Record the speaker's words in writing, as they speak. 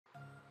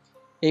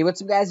Hey,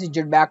 what's up guys, it's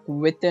Jude back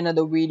with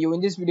another video.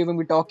 In this video we'll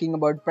be talking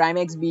about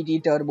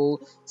PrimeXBT Turbo.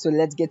 So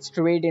let's get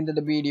straight into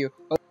the video.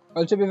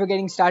 Also before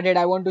getting started,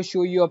 I want to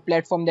show you a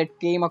platform that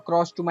came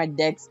across to my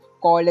decks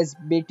called as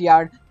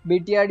Bityard.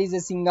 Bityard is a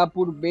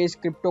Singapore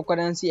based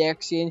cryptocurrency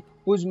exchange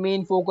whose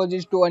main focus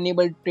is to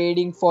enable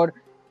trading for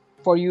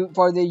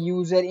the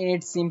user in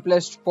its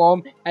simplest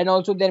form, and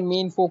also their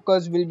main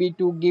focus will be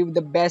to give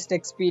the best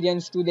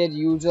experience to their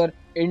user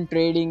in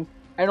trading.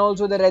 And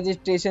also the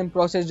registration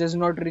process does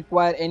not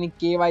require any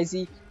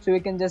KYC, so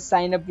you can just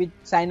sign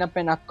up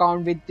an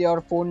account with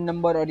your phone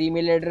number or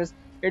email address.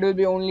 It will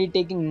be only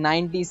taking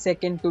 90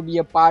 seconds to be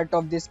a part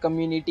of this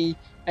community.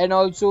 And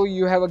also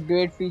you have a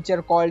great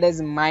feature called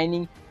as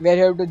mining, where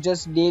you have to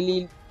just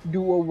daily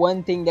do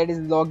one thing, that is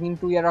logging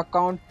to your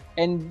account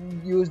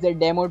and use the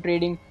demo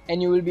trading,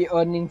 and you will be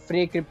earning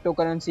free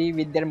cryptocurrency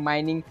with their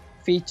mining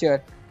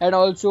feature. And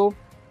also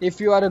if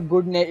you have a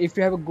good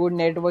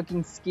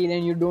networking skill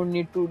and you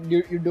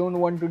don't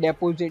want to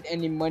deposit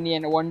any money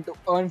and want to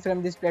earn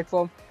from this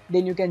platform,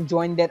 then you can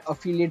join their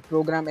affiliate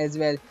program as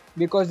well,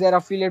 because their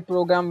affiliate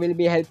program will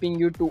be helping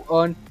you to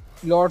earn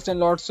lots and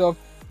lots of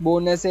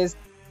bonuses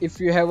if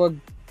you have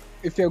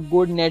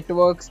good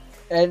networks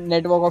and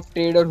network of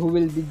trader who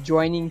will be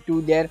joining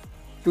to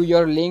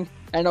your link.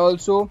 And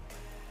also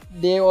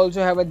they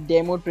also have a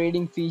demo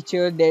trading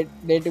feature that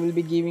will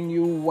be giving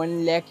you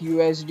 1 lakh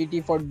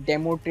USDT for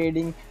demo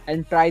trading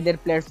and try their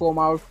platform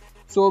out.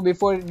 So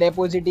before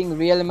depositing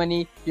real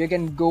money, you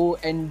can go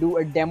and do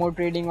a demo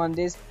trading on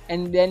this,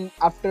 and then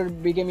after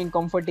becoming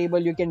comfortable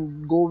you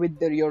can go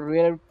with your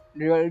real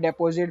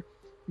deposit.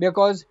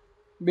 Because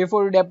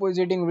before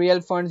depositing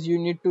real funds, you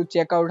need to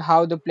check out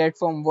how the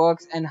platform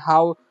works and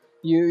how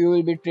you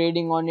will be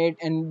trading on it,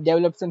 and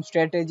develop some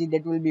strategy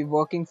that will be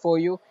working for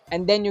you,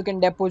 and then you can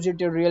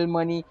deposit your real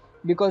money.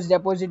 Because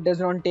deposit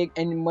does not take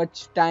any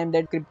much time,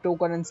 that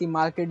cryptocurrency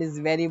market is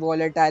very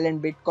volatile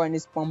and Bitcoin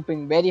is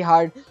pumping very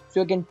hard,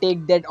 so you can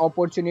take that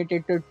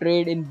opportunity to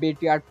trade in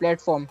Bityard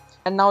platform.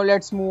 And now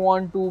let's move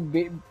on to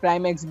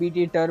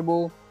PrimeXBT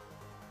Turbo.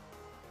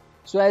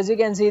 So as you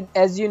can see,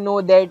 as you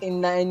know that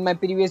in my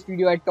previous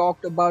video I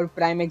talked about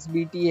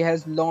PrimeXBT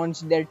has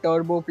launched their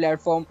turbo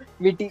platform,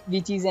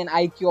 which is an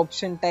IQ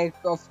option type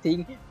of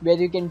thing, where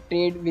you can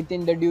trade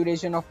within the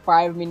duration of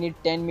 5 minutes,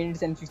 10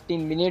 minutes and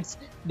 15 minutes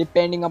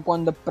depending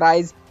upon the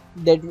price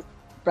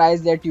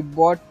that you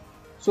bought.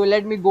 So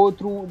let me go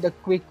through the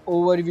quick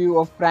overview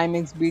of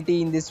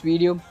PrimeXBT in this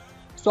video.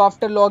 So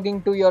after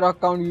logging to your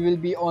account, you will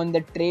be on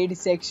the trade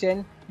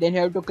section. Then you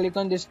have to click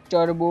on this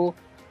turbo,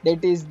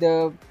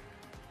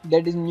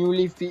 that is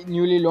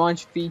newly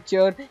launched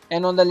feature,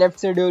 and on the left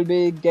side you will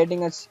be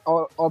getting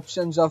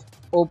options of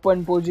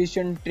open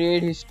position,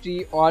 trade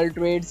history, all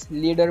trades,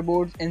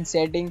 leaderboards and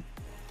setting.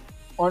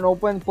 On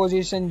open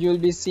position you will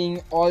be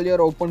seeing all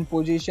your open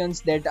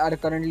positions that are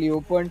currently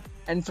open,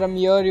 and from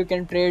here you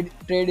can trade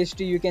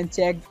history. You can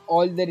check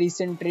all the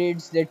recent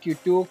trades that you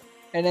took,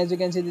 and as you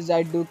can see, this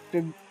I took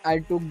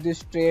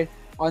this trade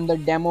on the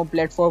demo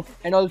platform,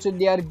 and also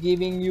they are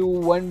giving you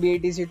 1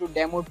 BTC to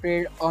demo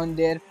trade on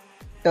their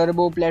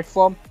turbo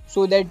platform,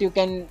 so that you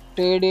can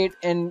trade it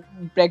and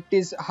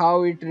practice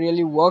how it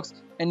really works.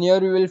 And here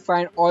you will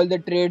find all the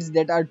trades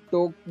that are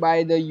took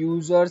by the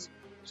users.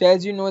 So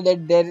as you know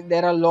that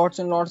there are lots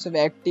and lots of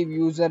active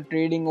user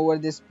trading over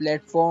this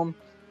platform,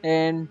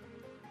 and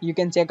you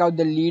can check out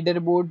the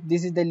leaderboard.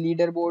 This is the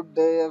leaderboard.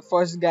 The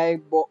first guy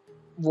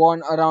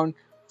won around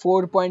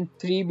 4.3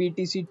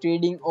 BTC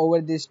trading over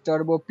this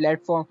turbo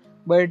platform,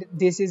 but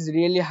this is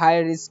really high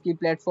risky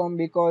platform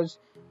because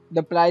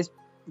the price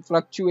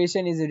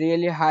fluctuation is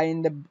really high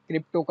in the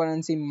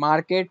cryptocurrency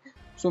market.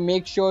 So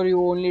make sure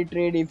you only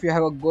trade if you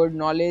have a good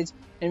knowledge.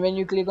 And when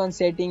you click on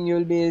setting, you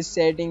will be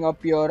setting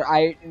up your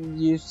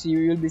you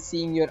will be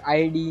seeing your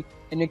ID,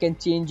 and you can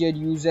change your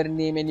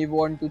username, and you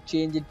want to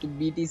change it to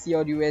BTC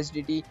or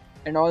USDT,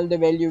 and all the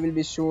value will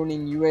be shown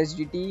in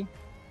USDT.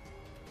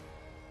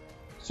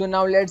 So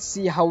now let's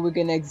see how we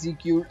can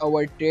execute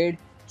our trade.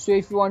 So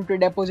if you want to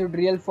deposit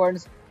real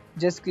funds,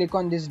 just click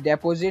on this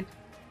deposit,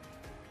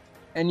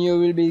 and you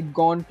will be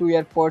gone to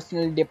your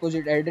personal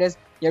deposit address.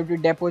 You have to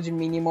deposit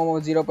minimum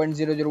of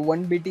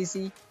 0.001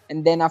 BTC,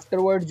 and then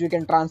afterwards you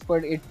can transfer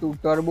it to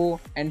turbo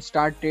and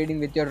start trading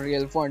with your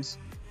real funds.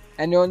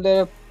 And on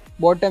the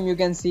bottom you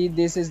can see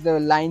this is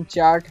the line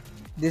chart,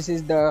 this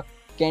is the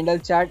candle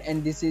chart,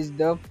 and this is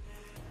the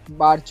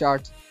bar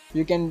charts.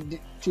 You can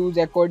choose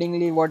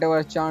accordingly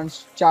whatever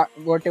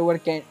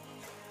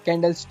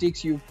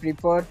candlesticks you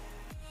prefer.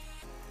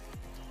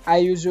 I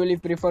usually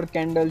prefer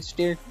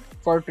candlestick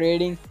for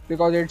trading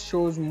because it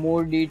shows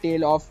more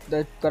detail of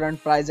the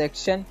current price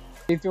action.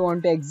 If you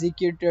want to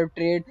execute your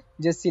trade,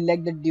 just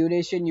select the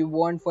duration you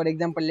want. For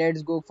example,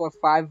 let's go for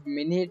 5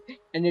 minutes,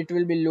 and it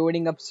will be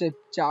loading up,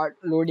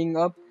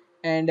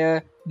 and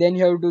then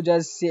you have to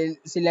just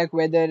select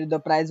whether the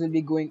price will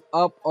be going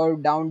up or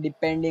down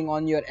depending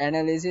on your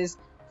analysis.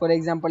 For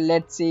example,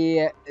 let's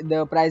say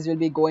the price will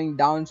be going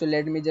down, so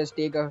let me just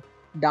take a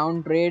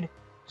down trade.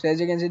 So as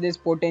you can see, this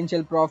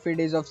potential profit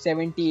is of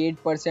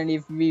 78%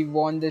 if we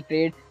won the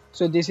trade.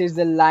 So this is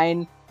the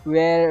line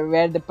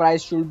where the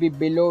price should be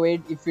below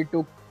it if you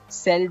took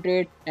sell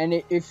trade,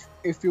 and if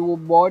you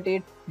bought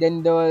it,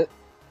 then the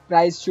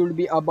price should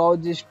be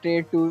above this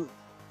trade to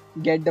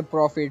get the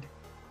profit.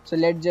 So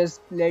let's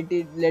just let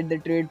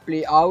the trade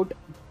play out.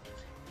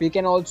 We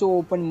can also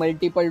open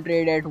multiple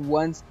trade at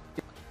once.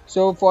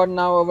 So for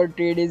now our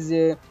trade is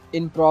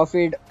in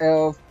profit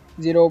of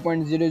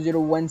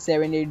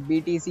 0.00178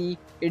 BTC.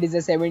 It is a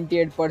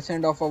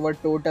 78% of our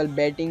total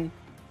betting.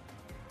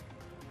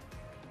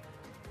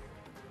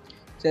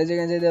 So as you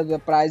can see, the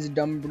price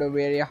dumped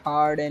very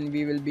hard, and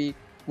we will be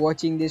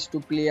watching this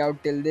to play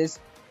out till this.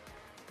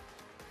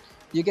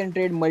 You can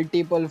trade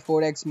multiple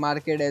forex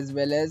market as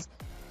well as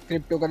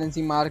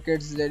cryptocurrency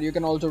markets. That you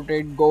can also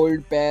trade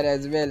gold pair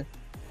as well.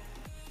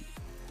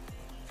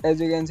 As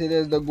you can see,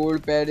 the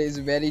gold pair is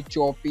very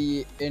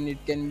choppy and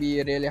it can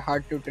be really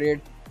hard to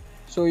trade.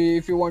 So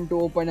if you want to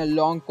open a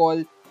long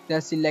call,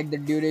 just select the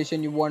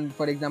duration you want.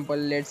 For example,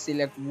 let's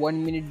select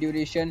 1 minute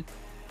duration,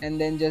 and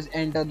then just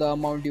enter the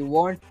amount you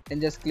want and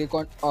just click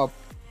on up.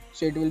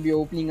 So it will be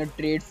opening a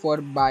trade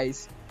for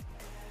buys.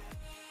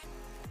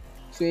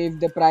 So if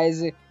the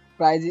price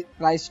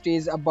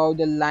stays above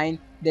the line,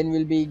 then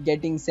we'll be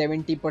getting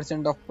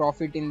 70% of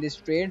profit in this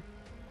trade.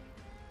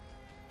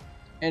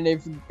 And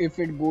if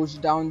it goes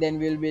down, then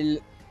we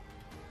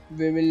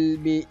will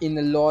be in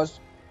a loss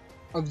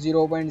of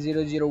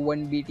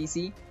 0.001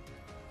 BTC.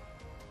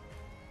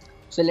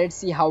 So let's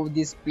see how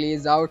this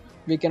plays out.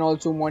 We can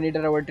also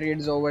monitor our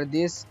trades over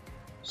this.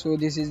 So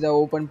this is the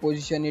open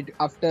position. It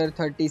after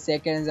 30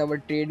 seconds our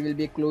trade will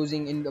be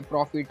closing in the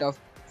profit of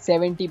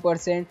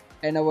 70%,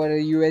 and our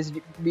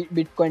USD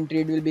Bitcoin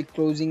trade will be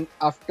closing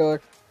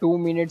after 2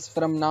 minutes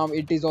from now.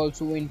 It is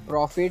also in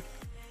profit.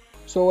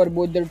 So our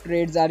both the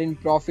trades are in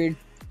profit.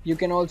 You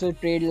can also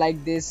trade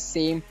like this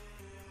same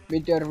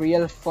with your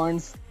real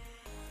funds.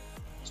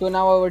 So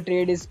now our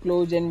trade is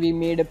closed and we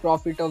made a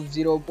profit of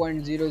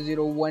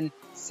 0.0017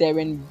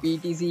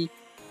 BTC.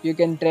 You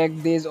can track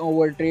this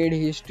over trade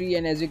history,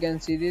 and as you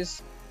can see,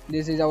 this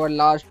is our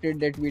last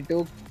trade that we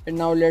took. And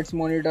now let's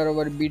monitor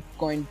our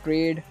Bitcoin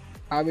trade,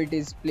 how it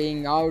is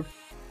playing out.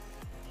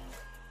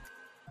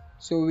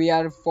 So we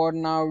are for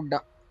now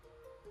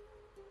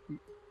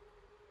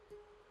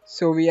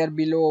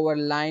below our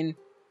line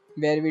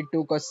where we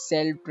took a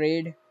sell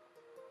trade.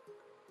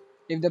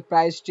 If the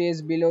price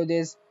stays below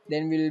this,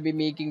 then we will be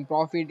making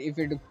profit. If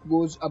it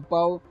goes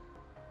above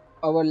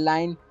our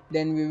line,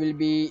 then we will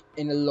be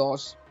in a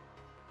loss.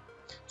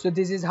 So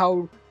this is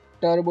how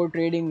turbo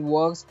trading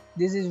works.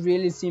 This is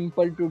really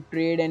simple to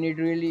trade, and it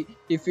really,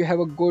 if you have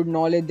a good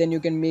knowledge, then you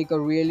can make a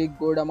really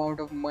good amount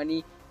of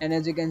money. And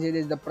as you can see,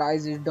 this the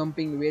price is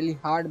dumping really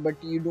hard,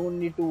 but you don't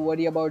need to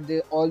worry about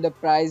all the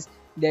price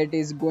that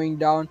is going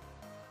down.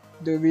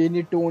 We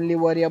need to only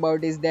worry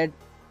about is that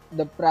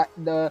the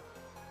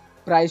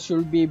price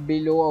should be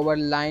below our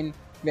line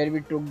where we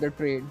took the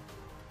trade.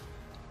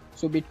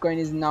 So Bitcoin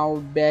is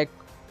now back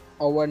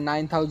over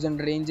 9,000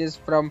 ranges.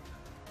 From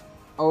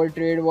our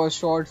trade was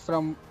short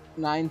from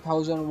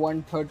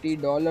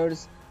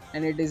 $9,130,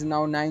 and it is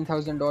now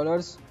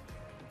 $9,000.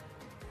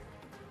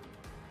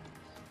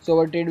 So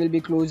our trade will be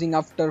closing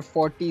after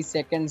 40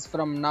 seconds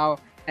from now,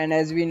 and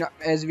as we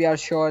are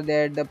sure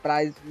that the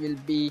price will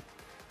be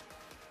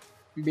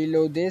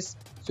below this,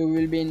 so we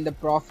will be in the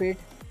profit.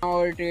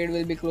 Our trade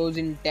will be closed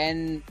in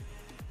 10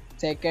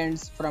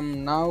 seconds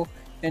from now,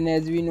 and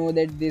as we know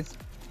that this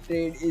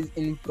trade is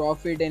in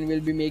profit and will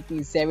be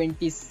making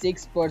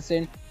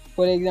 76%.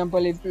 For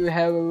example, if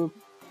you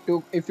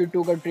took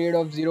a trade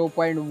of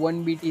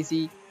 0.1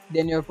 BTC,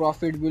 then your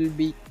profit will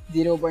be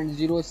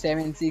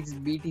 0.076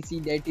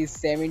 BTC. That is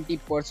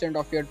 70%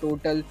 of your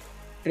total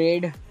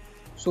trade.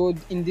 So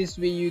in this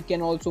way you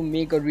can also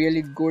make a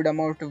really good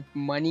amount of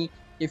money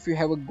if you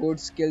have a good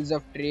skills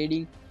of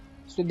trading.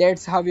 So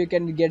that's how you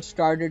can get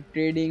started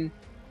trading.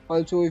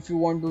 Also, if you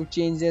want to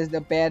change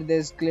the pair,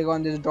 just click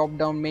on this drop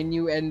down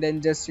menu and then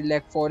just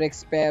select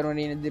forex pair or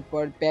any of the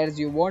pairs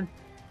you want.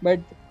 But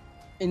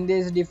in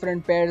these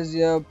different pairs,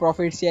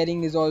 profit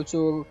sharing is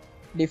also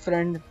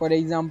different. For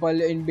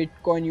example, in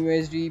Bitcoin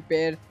USD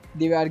pair,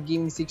 they are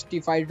giving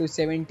 65 to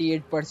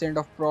 78%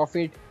 of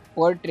profit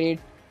per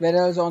trade,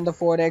 whereas on the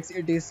forex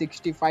it is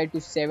 65 to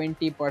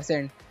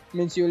 70%.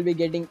 Means you will be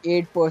getting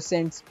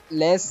 8%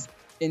 less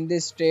in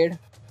this trade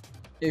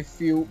if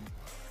you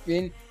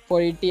win.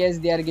 For ETS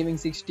they are giving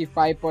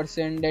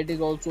 65%. That is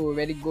also a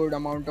very good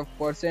amount of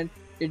percent.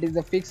 It is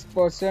a fixed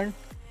percent.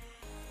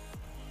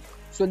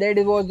 So that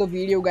was the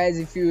video, guys.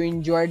 If you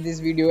enjoyed this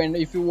video, and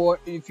if you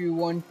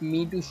want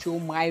me to show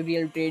my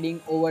real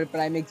trading over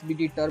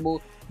PrimeXBT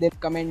Turbo, then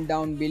comment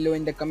down below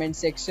in the comment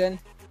section.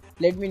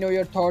 Let me know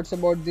your thoughts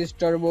about this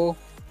turbo.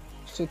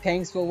 So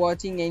thanks for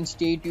watching and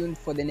stay tuned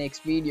for the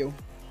next video.